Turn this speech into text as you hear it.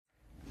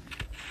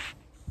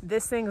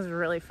This thing is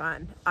really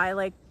fun. I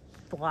like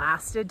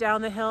blasted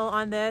down the hill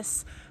on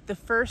this. The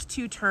first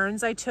 2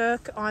 turns I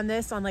took on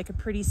this on like a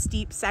pretty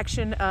steep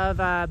section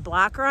of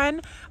Black Run,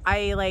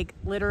 I like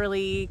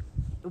literally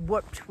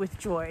whooped with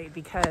joy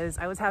because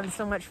I was having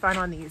so much fun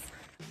on these.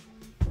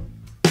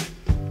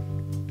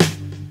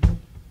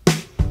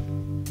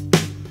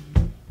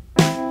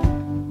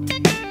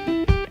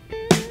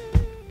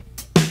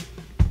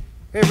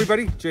 Hey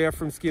everybody, JF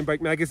from Ski and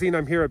Bike Magazine.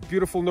 I'm here at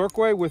beautiful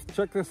Norquay with,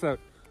 check this out.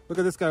 Look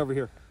at this guy over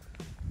here.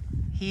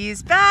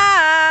 He's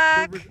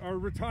back! Our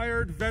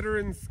retired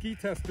veteran ski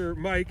tester,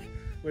 Mike,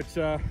 which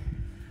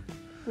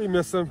we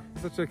miss him.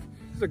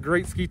 He's a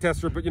great ski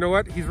tester, but you know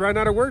what? He's run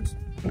out of words.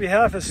 On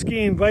behalf of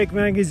Ski and Bike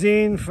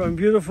Magazine from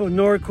beautiful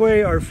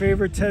Norquay, our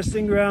favorite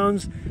testing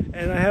grounds,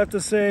 and I have to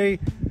say,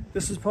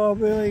 this is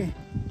probably,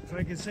 if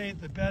I can say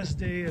it, the best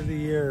day of the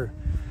year.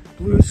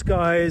 Blue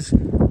skies,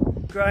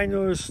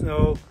 granular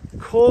snow,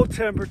 cold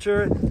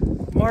temperature,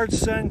 March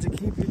sun to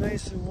keep you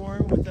nice and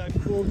warm with that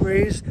cool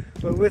breeze.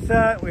 But with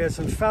that, we have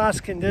some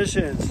fast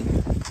conditions.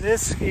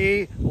 This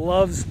ski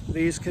loves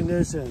these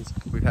conditions.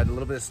 We've had a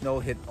little bit of snow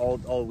hit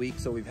all week,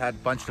 so we've had a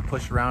bunch to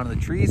push around in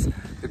the trees.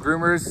 The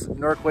groomers,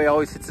 Norquay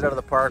always hits it out of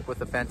the park with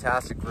the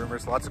fantastic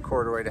groomers. Lots of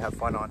corduroy to have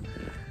fun on.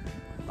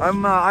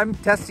 I'm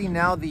testing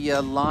now the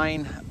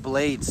line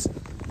blades.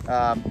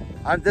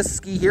 This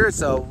ski here,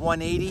 it's a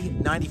 180,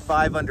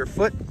 95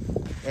 underfoot,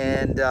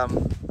 and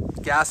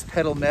gas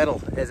pedal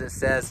metal, as it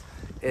says.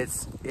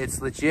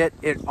 It's legit.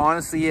 It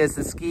honestly is.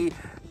 The ski,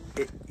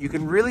 you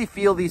can really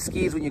feel these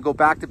skis when you go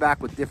back to back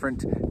with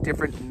different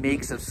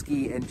makes of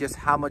ski, and just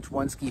how much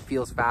one ski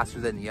feels faster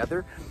than the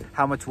other,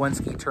 how much one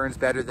ski turns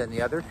better than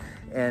the other.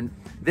 And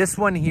this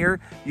one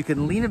here, you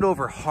can lean it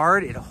over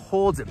hard, it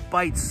holds, it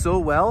bites so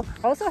well.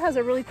 Also has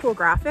a really cool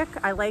graphic.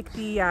 I like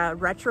the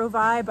retro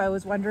vibe. I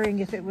was wondering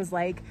if it was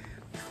like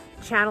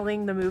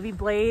channeling the movie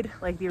Blade,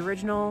 like the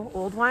original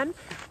old one.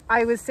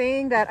 I was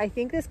saying that I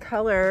think this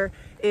color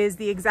is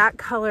the exact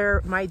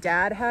color my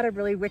dad had a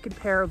really wicked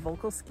pair of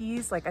Volcal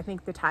skis, like I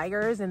think the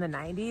Tigers in the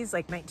 90s,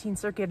 like 19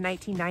 circuit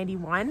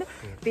 1991.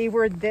 They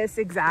were this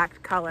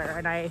exact color,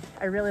 and I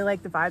really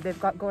like the vibe they've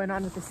got going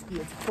on with the ski.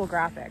 It's a cool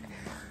graphic.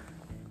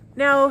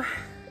 Now,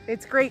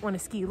 it's great when a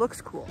ski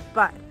looks cool,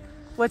 but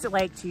what's it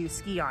like to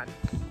ski on?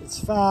 It's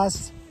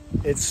fast,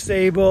 it's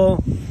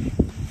stable,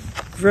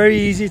 very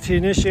easy to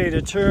initiate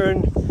a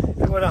turn.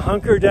 You want to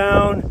hunker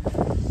down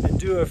and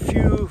do a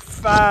few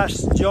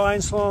fast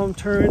giant slalom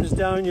turns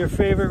down your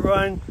favorite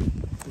run.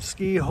 The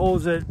ski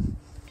holds it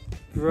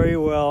very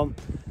well.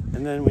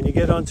 And then when you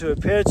get onto a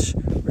pitch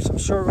where some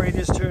short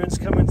radius turns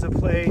come into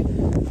play,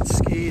 the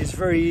ski is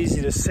very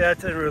easy to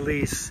set and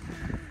release.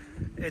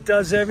 It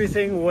does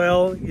everything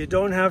well. You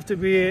don't have to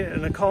be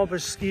an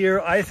accomplished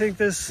skier. I think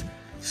this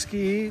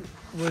ski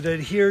would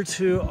adhere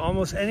to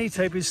almost any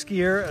type of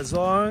skier as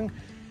long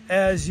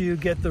as you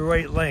get the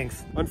right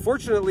length.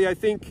 Unfortunately, I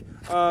think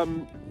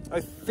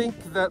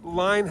that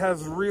line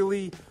has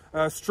really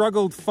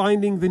struggled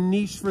finding the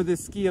niche for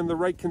this ski and the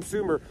right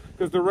consumer,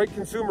 because the right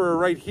consumer are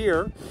right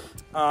here.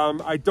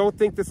 I don't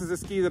think this is a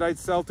ski that I'd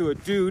sell to a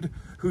dude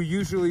who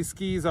usually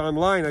skis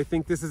online. I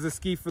think this is a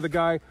ski for the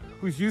guy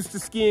who's used to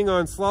skiing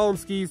on slalom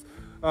skis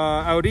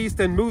out east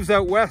and moves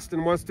out west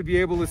and wants to be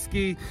able to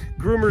ski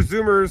groomer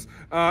zoomers,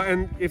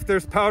 and if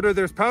there's powder,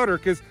 there's powder,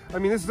 because I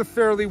mean, this is a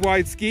fairly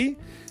wide ski.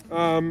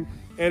 And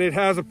it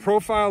has a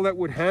profile that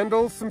would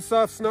handle some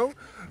soft snow,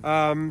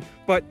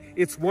 but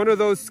it's one of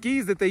those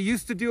skis that they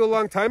used to do a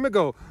long time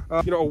ago.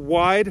 You know, a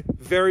wide,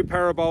 very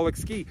parabolic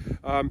ski.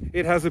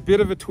 It has a bit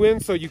of a twin,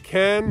 so you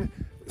can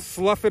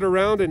slough it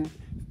around and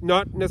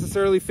not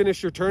necessarily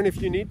finish your turn if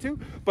you need to,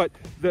 but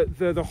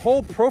the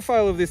whole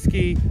profile of this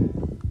ski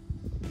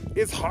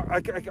is hard.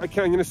 I'm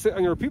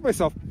gonna repeat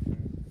myself.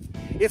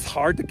 It's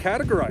hard to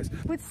categorize.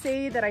 I would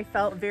say that I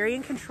felt very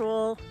in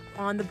control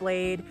on the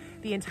blade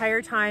the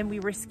entire time we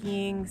were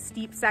skiing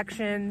steep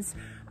sections.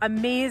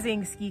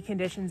 Amazing ski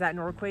conditions at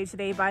Norquay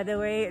today, by the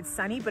way. It's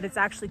sunny, but it's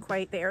actually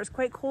the air is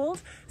quite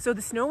cold. So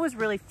the snow was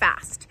really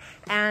fast.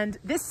 And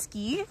this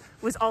ski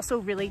was also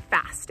really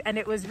fast. And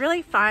it was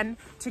really fun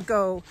to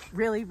go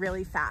really,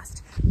 really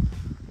fast.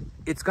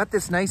 It's got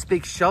this nice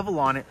big shovel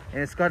on it,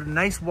 and it's got a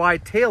nice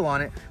wide tail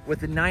on it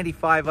with a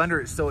 95 under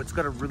it, so it's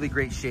got a really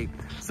great shape.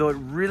 So it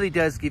really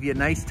does give you a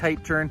nice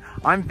tight turn.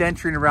 I'm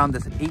venturing around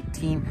this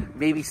 18,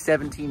 maybe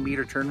 17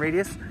 meter turn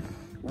radius.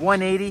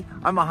 180,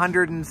 I'm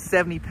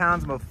 170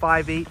 pounds, I'm a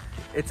 5'8".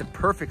 It's a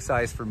perfect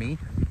size for me.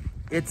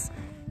 It's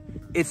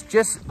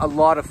just a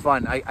lot of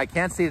fun. I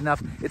can't say it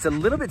enough. It's a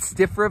little bit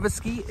stiffer of a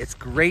ski. It's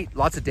great,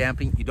 lots of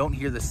damping. You don't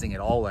hear this thing at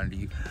all under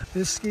you.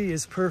 This ski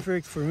is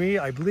perfect for me.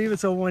 I believe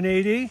it's a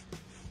 180.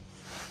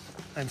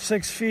 I'm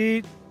 6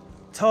 feet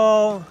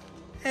tall.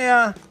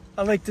 Yeah,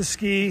 I like to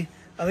ski.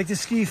 I like to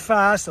ski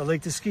fast. I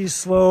like to ski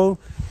slow.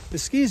 The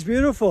ski is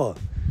beautiful.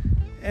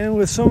 And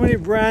with so many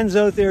brands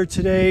out there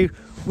today,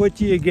 what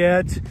do you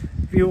get?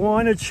 If you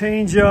want to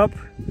change up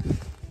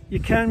you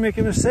can't make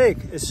a mistake.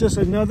 It's just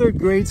another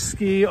great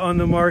ski on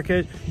the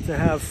market to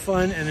have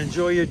fun and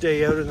enjoy your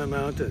day out in the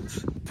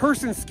mountains.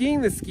 Person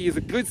skiing this ski is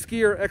a good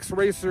skier,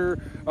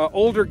 ex-racer,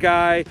 older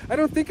guy. I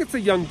don't think it's a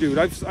young dude.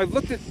 I've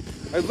looked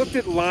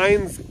at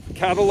Line's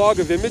catalog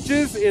of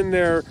images in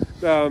their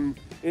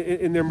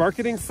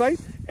marketing site,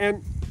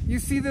 and you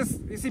see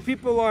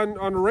people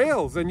on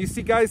rails, and you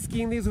see guys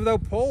skiing these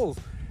without poles.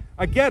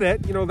 I get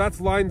it, you know,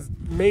 that's Line's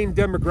main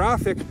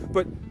demographic,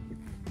 but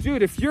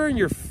dude, if you're in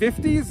your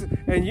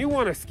 50s and you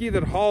want a ski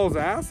that hauls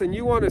ass and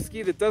you want a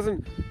ski that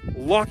doesn't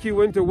lock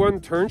you into one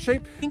turn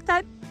shape. I think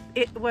that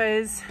it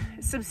was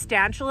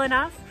substantial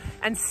enough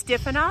and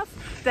stiff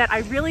enough that I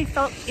really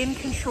felt in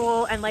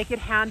control and like it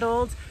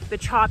handled the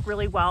chalk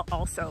really well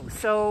also.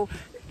 So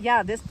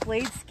yeah, this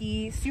blade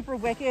ski, super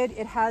wicked.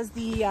 It has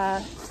the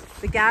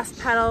gas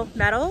pedal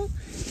metal,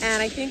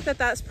 and I think that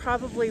that's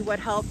probably what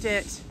helped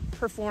it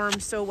perform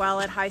so well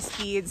at high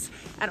speeds,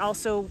 and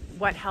also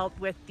what helped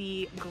with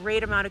the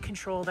great amount of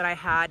control that I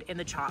had in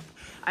the chop.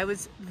 I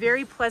was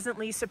very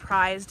pleasantly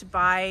surprised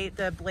by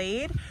the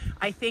blade.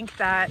 I think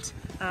that,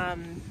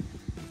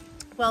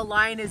 well,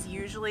 Line is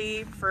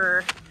usually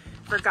for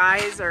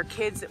guys or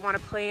kids that want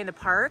to play in the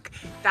park.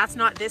 That's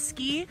not this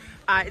ski.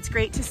 It's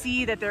great to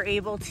see that they're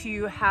able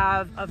to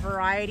have a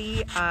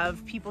variety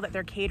of people that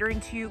they're catering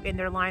to in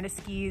their line of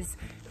skis.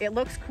 It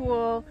looks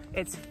cool.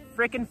 It's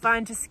freaking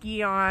fun to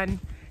ski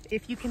on.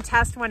 If you can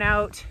test one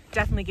out,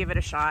 definitely give it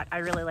a shot. I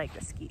really like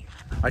this ski.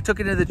 I took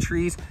it into the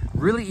trees,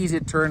 really easy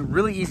to turn,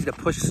 really easy to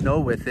push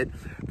snow with it.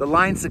 The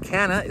Line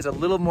Sakana is a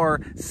little more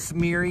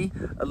smeary,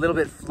 a little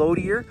bit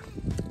floatier,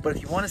 but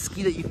if you want a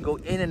ski that you can go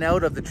in and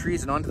out of the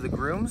trees and onto the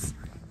grooms,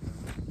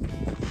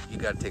 you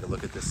gotta take a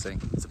look at this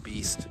thing. It's a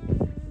beast.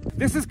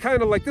 This is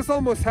kind of like, this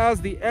almost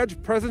has the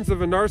edge presence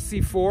of an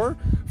RC4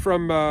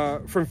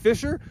 from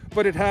Fisher,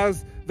 but it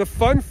has the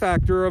fun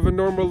factor of a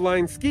normal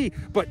Line ski.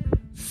 But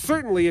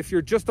certainly if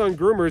you're just on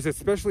groomers,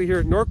 especially here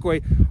at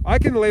Norquay, I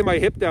can lay my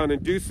hip down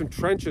and do some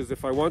trenches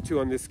if I want to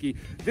on this ski.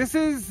 This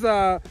is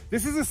a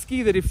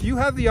ski that if you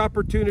have the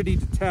opportunity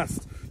to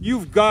test,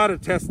 you've got to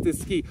test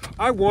this ski.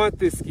 I want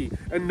this ski,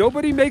 and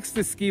nobody makes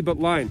this ski but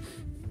Line.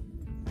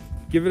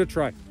 Give it a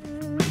try.